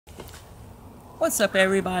What's up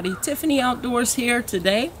everybody? Tiffany Outdoors here.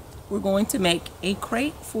 Today we're going to make a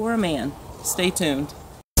crate for a man. Stay tuned.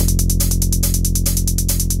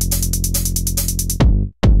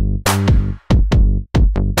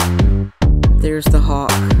 There's the hawk.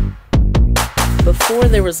 Before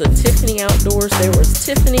there was a Tiffany Outdoors, there was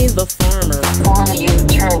Tiffany the farmer. On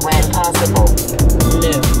U-turn when possible.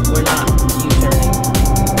 No, we're not U-turning.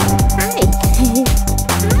 Hi.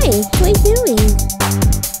 Hi, what are you doing?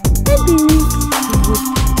 Hi, Boo.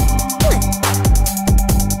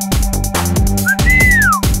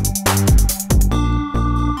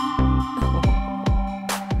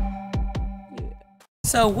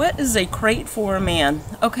 So what is a crate for a man?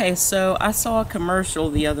 Okay, so I saw a commercial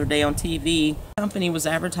the other day on TV. The company was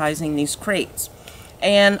advertising these crates.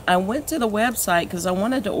 And I went to the website because I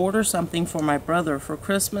wanted to order something for my brother for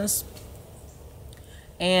Christmas.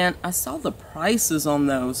 And I saw the prices on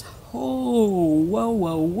those. Oh,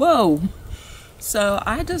 whoa. So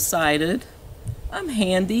I decided I'm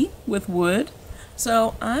handy with wood.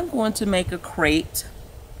 So I'm going to make a crate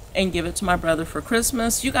and give it to my brother for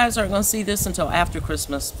Christmas. You guys aren't going to see this until after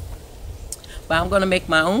Christmas. But I'm going to make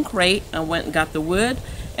my own crate. I went and got the wood.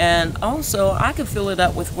 And also, I can fill it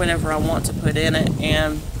up with whatever I want to put in it.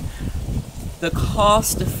 And the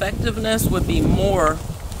cost effectiveness would be more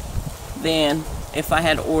than if I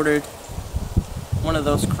had ordered one of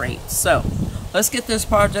those crates. So, let's get this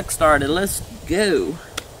project started. Let's go.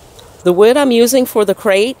 The wood I'm using for the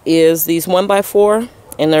crate is these 1x4.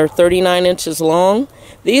 And they're 39 inches long.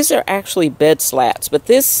 These are actually bed slats, but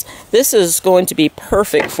this is going to be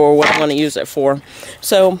perfect for what I'm going to use it for.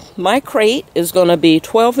 So my crate is going to be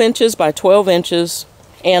 12 inches by 12 inches,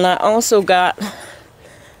 and I also got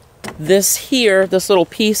this here, this little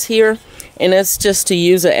piece here, and it's just to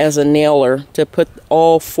use it as a nailer to put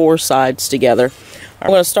all four sides together. I'm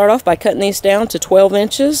going to start off by cutting these down to 12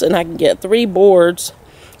 inches, and I can get 3 boards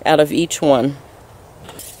out of each one.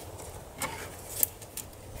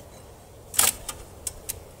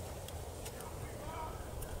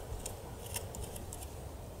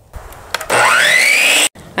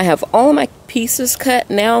 I have all my pieces cut.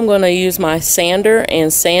 Now I'm going to use my sander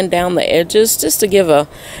and sand down the edges just to give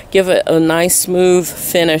it a nice smooth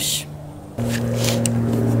finish.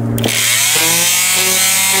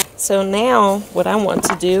 So now what I want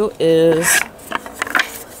to do is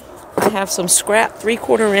I have some scrap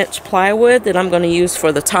 3/4 inch plywood that I'm going to use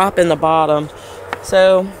for the top and the bottom.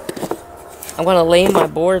 So I'm going to lay my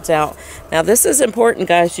boards out. Now this is important,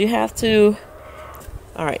 guys. You have to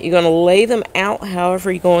Alright, you're going to lay them out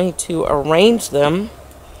however you're going to arrange them.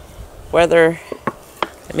 Whether,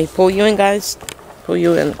 let me pull you in, guys. Pull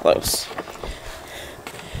you in close.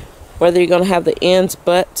 Whether you're going to have the ends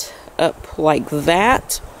butt up like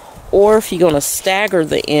that, or if you're going to stagger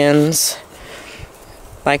the ends,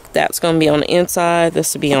 like that's going to be on the inside,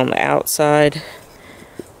 this will be on the outside,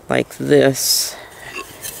 like this.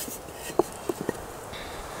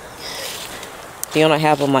 You're going to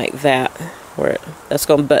have them like that. Where that's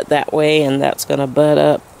going to butt that way and that's going to butt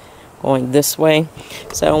up going this way.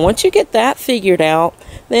 So once you get that figured out,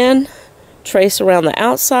 then trace around the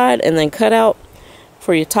outside and then cut out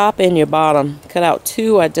for your top and your bottom. Cut out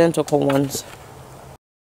 2 identical ones.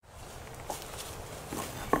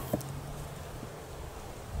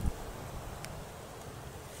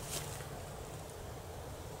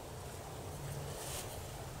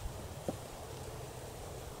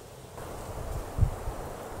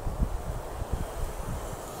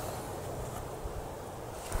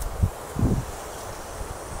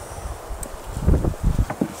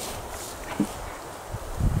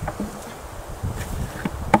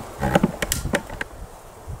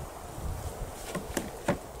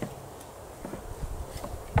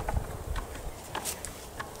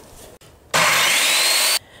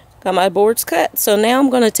 Got my boards cut, so now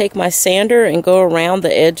I'm going to take my sander and go around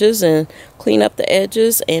the edges and clean up the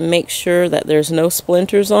edges and make sure that there's no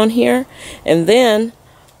splinters on here, and then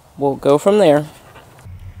we'll go from there.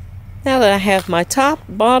 Now that I have my top,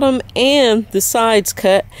 bottom, and the sides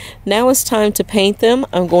cut, now it's time to paint them.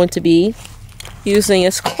 I'm going to be using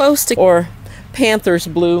as close to or Panthers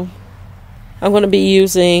blue. I'm going to be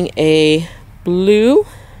using a blue,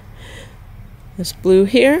 this blue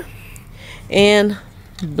here, and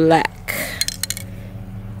black.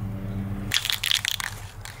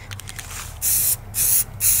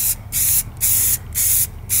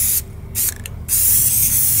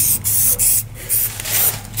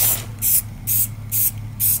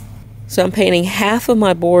 So I'm painting half of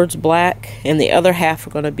my boards black and the other half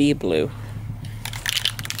are going to be blue.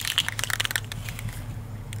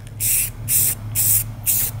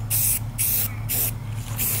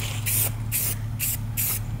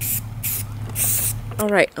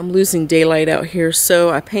 Alright, I'm losing daylight out here, so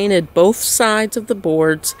I painted both sides of the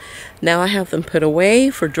boards. Now I have them put away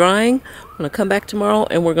for drying. I'm going to come back tomorrow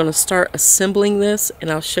and we're going to start assembling this, and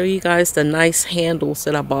I'll show you guys the nice handles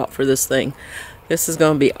that I bought for this thing. This is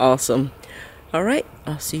going to be awesome. Alright,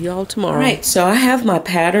 I'll see you all tomorrow. Alright, so I have my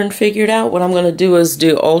pattern figured out. What I'm going to do is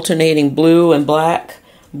do alternating blue and black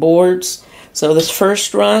boards. So this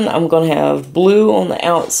first run, I'm going to have blue on the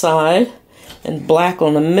outside and black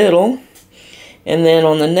on the middle. And then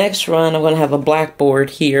on the next run, I'm going to have a black board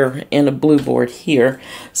here and a blue board here.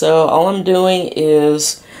 So all I'm doing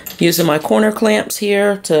is using my corner clamps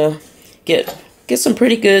here to get some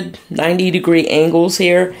pretty good 90-degree angles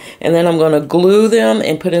here. And then I'm going to glue them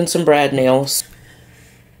and put in some brad nails.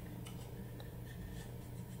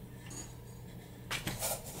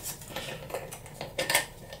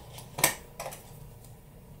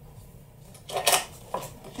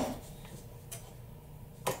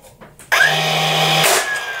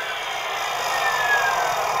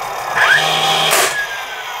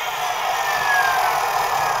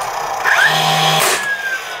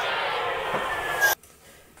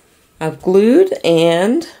 I've glued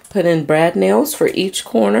and put in brad nails for each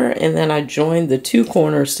corner, and then I joined the two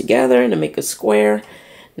corners together to make a square.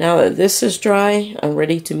 Now that this is dry, I'm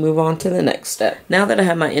ready to move on to the next step. Now that I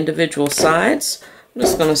have my individual sides, I'm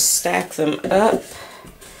just going to stack them up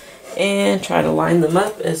and try to line them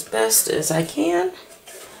up as best as I can.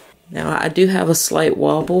 Now I do have a slight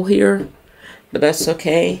wobble here, but that's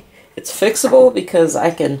okay. It's fixable because I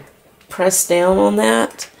can press down on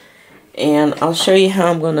that. And I'll show you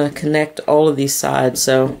how I'm going to connect all of these sides,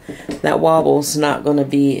 so that wobble is not going to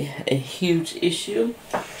be a huge issue.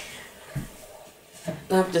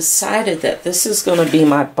 I've decided that this is going to be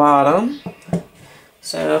my bottom,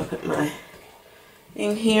 so I'll put my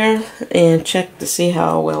thing here and check to see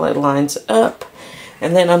how well it lines up,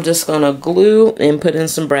 and then I'm just going to glue and put in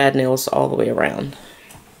some brad nails all the way around.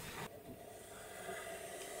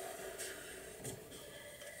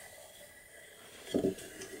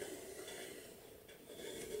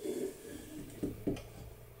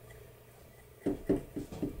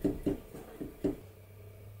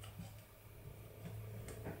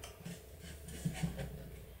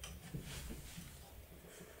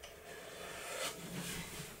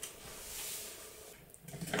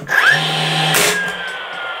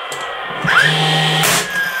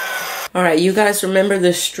 Alright, you guys remember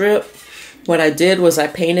this strip? What I did was I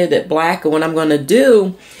painted it black, and what I'm going to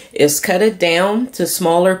do is cut it down to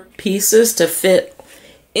smaller pieces to fit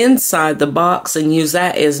inside the box and use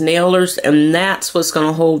that as nailers, and that's what's going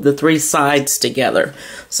to hold the three sides together.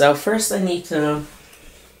 So first I need to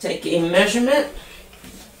take a measurement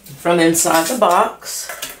from inside the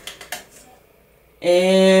box,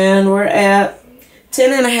 and we're at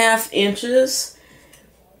 10.5 inches.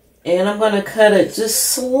 And I'm going to cut it just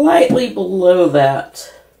slightly below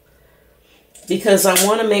that because I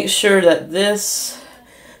want to make sure that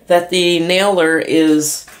the nailer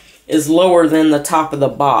is lower than the top of the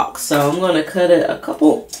box. So I'm going to cut it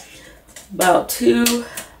about a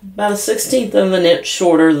 1/16 of an inch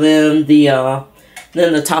shorter than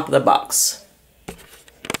the top of the box.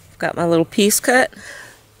 Got my little piece cut.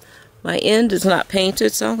 My end is not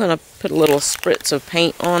painted, so I'm going to put a little spritz of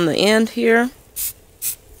paint on the end here.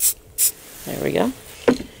 There we go.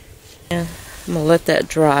 And I'm going to let that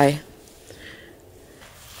dry.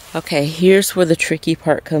 Okay, here's where the tricky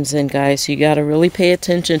part comes in, guys. You got to really pay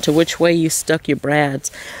attention to which way you stuck your brads.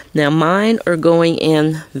 Now, mine are going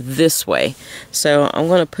in this way. So I'm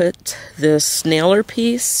going to put this nailer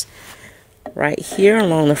piece right here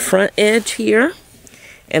along the front edge here.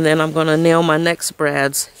 And then I'm going to nail my next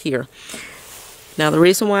brads here. Now, the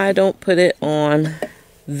reason why I don't put it on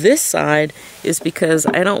this side is because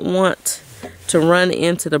I don't want to run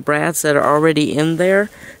into the brads that are already in there.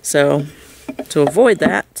 So to avoid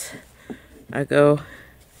that, I go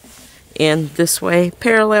in this way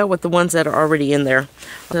parallel with the ones that are already in there.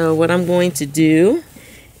 So what I'm going to do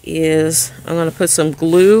is I'm going to put some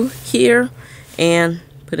glue here and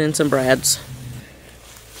put in some brads.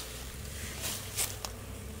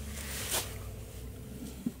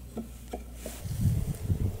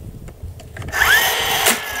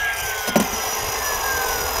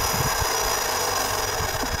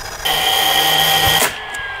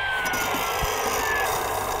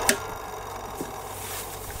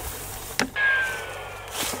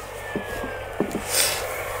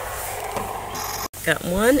 Got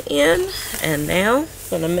one in, and now I'm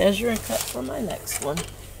going to measure and cut for my next one.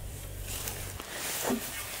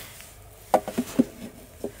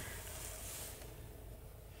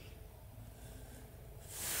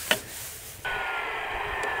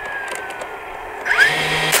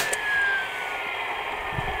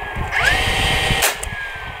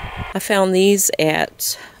 I found these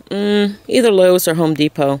at either Lowe's or Home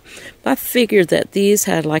Depot. I figured that these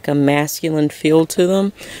had like a masculine feel to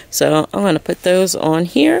them. So I'm going to put those on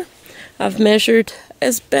here. I've measured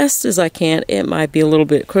as best as I can. It might be a little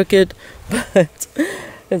bit crooked, but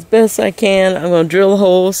as best I can, I'm going to drill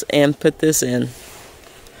holes and put this in.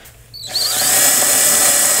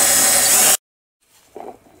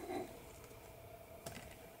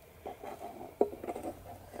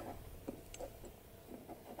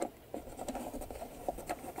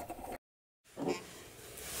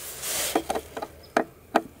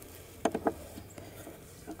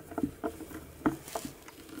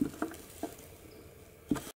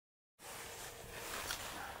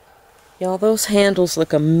 Y'all, those handles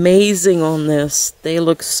look amazing on this. They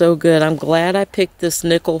look so good. I'm glad I picked this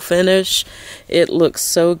nickel finish. It looks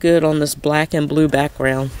so good on this black and blue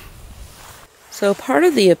background. So part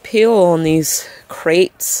of the appeal on these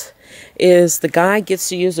crates is the guy gets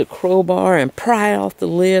to use a crowbar and pry off the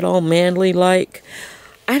lid all manly like.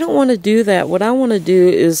 I don't want to do that. What I want to do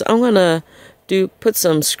is I'm going to put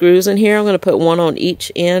some screws in here. I'm going to put one on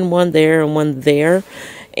each end, one there and one there.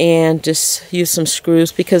 And just use some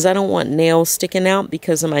screws because I don't want nails sticking out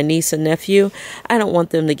because of my niece and nephew. I don't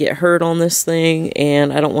want them to get hurt on this thing,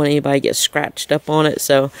 and I don't want anybody to get scratched up on it.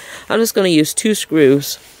 So I'm just going to use 2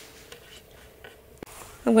 screws.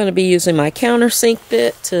 I'm going to be using my countersink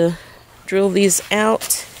bit to drill these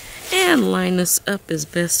out and line this up as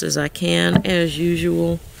best as I can, as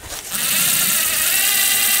usual.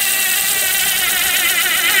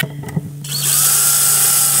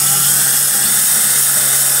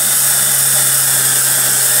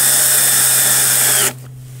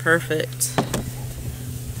 Perfect.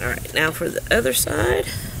 Alright, now for the other side.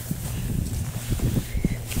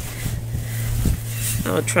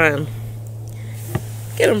 I'll try and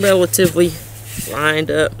get them relatively lined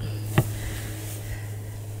up.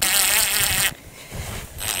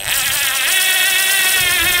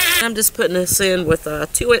 I'm just putting this in with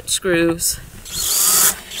 2-inch screws.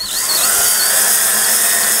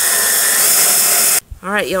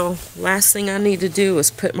 Alright, y'all, last thing I need to do is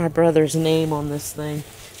put my brother's name on this thing.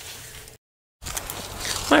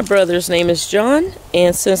 My brother's name is John,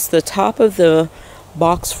 and since the top of the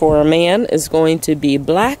box for a man is going to be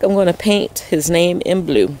black, I'm going to paint his name in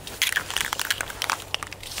blue.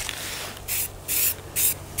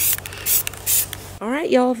 Alright,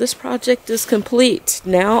 y'all, this project is complete.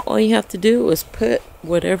 Now all you have to do is put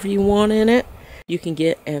whatever you want in it. You can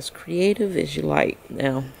get as creative as you like.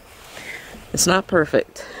 Now, it's not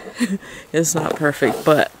perfect. It's not perfect,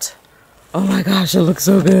 but oh my gosh, it looks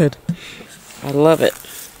so good. I love it.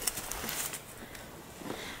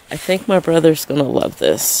 I think my brother's gonna love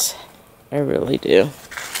this. I really do.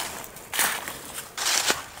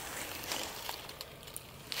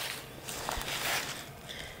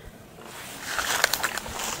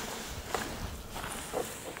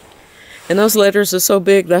 And those letters are so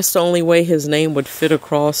big, that's the only way his name would fit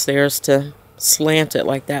across there, is to slant it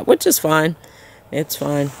like that, which is fine. It's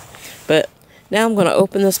fine. But now I'm going to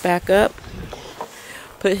open this back up,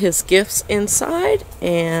 put his gifts inside,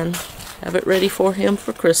 and have it ready for him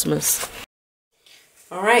for Christmas.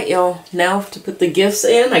 Alright, y'all. Now to put the gifts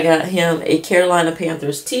in, I got him a Carolina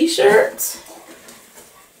Panthers t-shirt.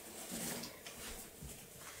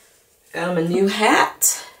 Got him a new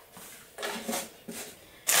hat.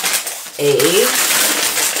 A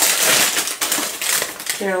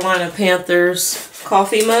Carolina Panthers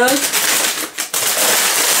coffee mug.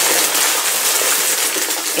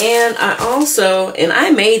 And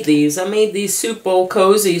I made these soup bowl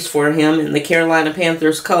cozies for him in the Carolina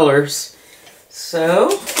Panthers colors. So,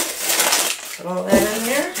 put all that in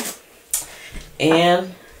there.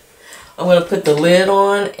 And I'm going to put the lid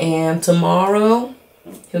on, and tomorrow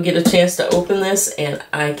he'll get a chance to open this, and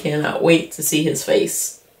I cannot wait to see his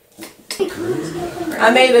face. I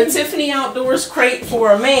made a Tiffany Outdoors crate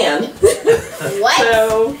for a man. What?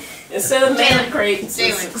 So, instead of man crates,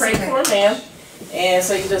 it's a crate for a man. And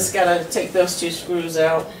so you just gotta take those 2 screws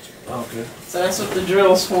out. Okay. So that's what the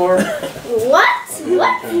drill's for. What?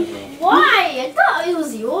 What? Why? I thought it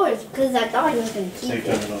was yours because I thought he was going to keep it.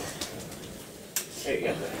 There you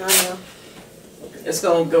go. I know. It's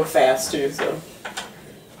gonna go fast too, so.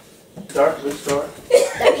 Start, good start. The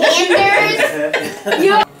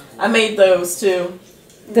Panthers? I made those too.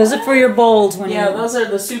 Those are for your bowls when Yeah, you... those are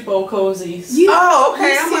the soup bowl cozies. Oh,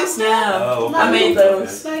 okay. I made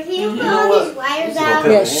those. Can you put all these wires out?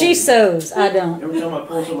 Yeah, she sews. I don't. Every time I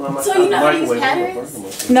pull something on my So you know how to use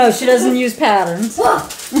patterns? No, she doesn't use patterns.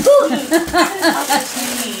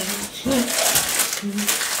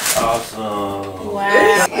 Awesome.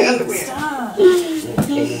 Wow.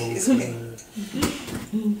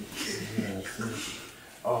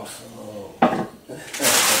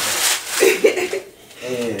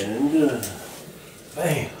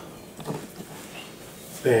 Bam.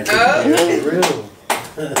 Panthers gear, real.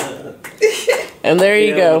 And there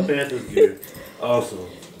you go. Panthers gear. Awesome.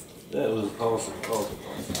 That was awesome. Awesome.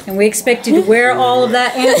 And we expect you to wear all of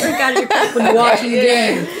that and drink out of your cup when you're watching the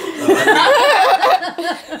game.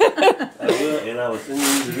 I will, and I will send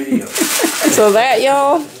you the video. So that,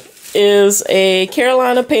 y'all, is a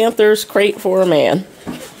Carolina Panthers crate for a man.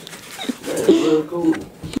 That's really cool.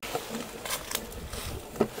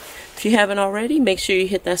 If you haven't already, make sure you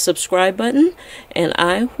hit that subscribe button, and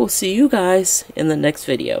I will see you guys in the next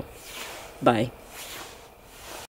video. Bye.